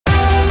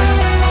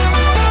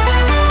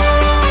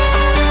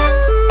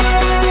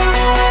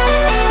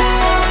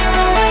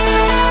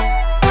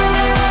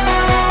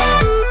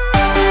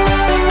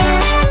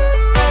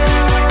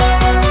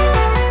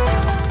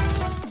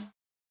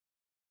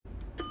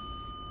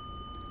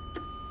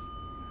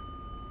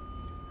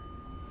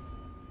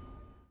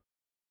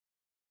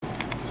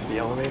to the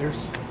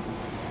elevators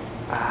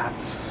at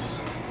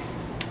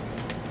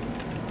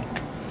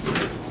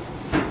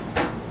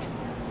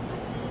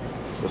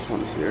this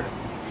one's here.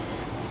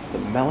 The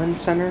Mellen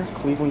Center,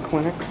 Cleveland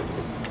Clinic.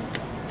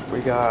 We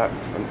got,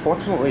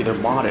 unfortunately they're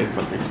modded,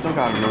 but they still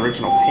got an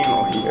original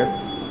panel here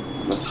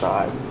on the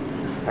side.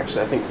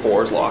 Actually, I think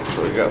 4 is locked,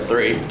 so we got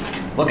 3.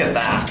 Look at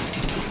that.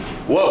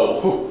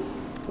 Whoa.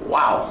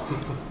 Wow.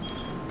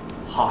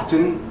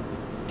 Haughton.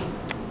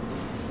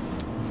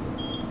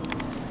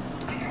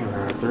 Here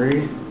are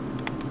 3.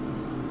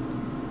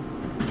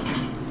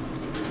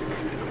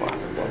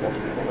 Classic levels.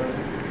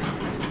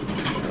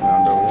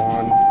 Down to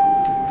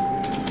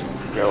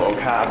 1. Yellow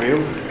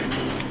Cabu.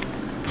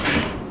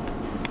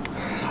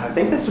 I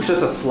think this was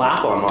just a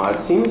slap-on mod. It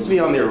seems to be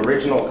on the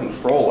original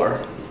controller.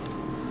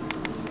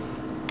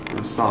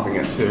 I'm stopping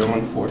at 2,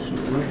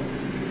 unfortunately.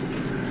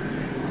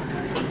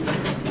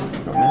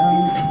 Go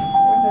down.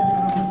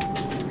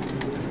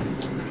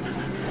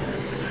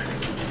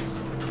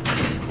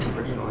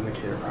 Original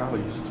indicator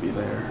probably used to be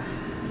there.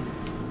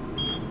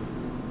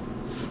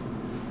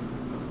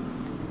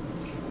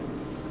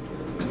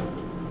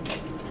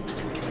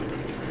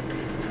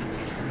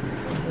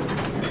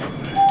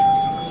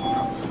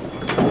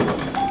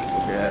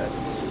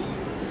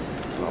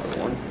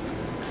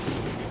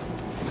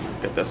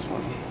 Get this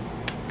one.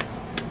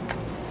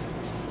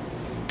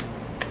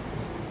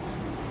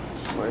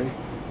 Actually,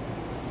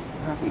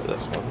 what happened to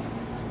this one?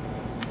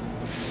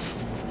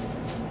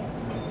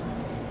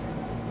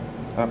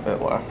 That bit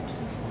left.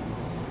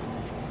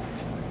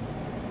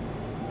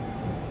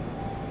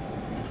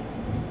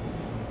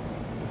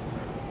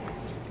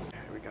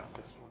 Okay, we got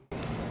this one.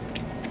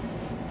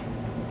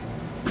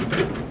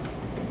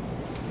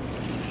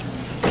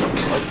 I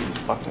like these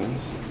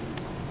buttons.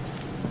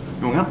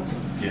 Going up?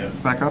 Yeah.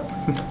 Back up?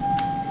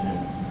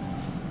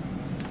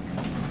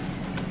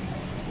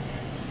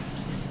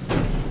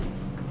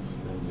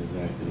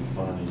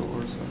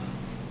 Doors.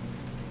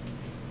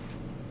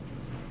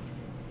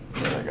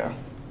 There we go.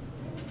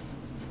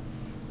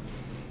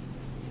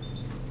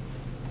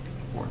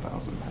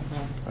 4,000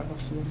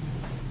 capacity.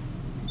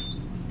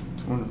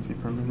 200 feet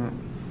per minute.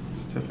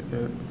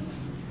 Certificate.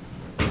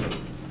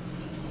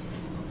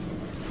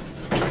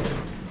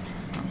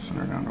 I'll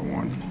center down to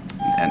 1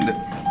 and end it.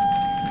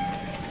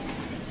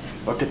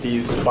 Look at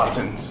these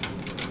buttons.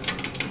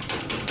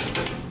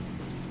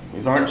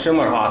 These aren't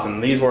Schindler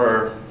Haughton. These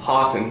were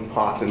Haughton.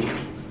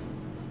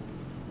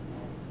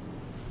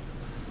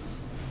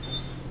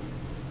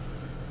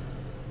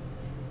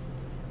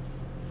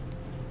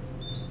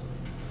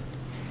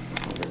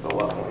 Look at the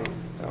leveling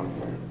down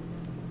here.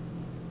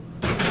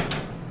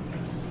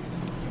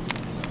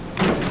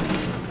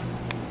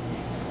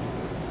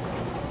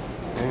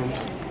 And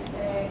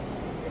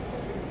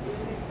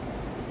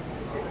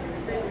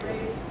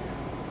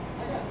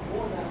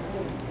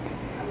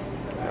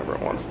never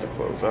wants to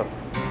close up.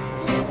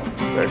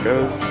 There it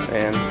goes,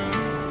 and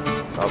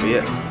that'll be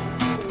it.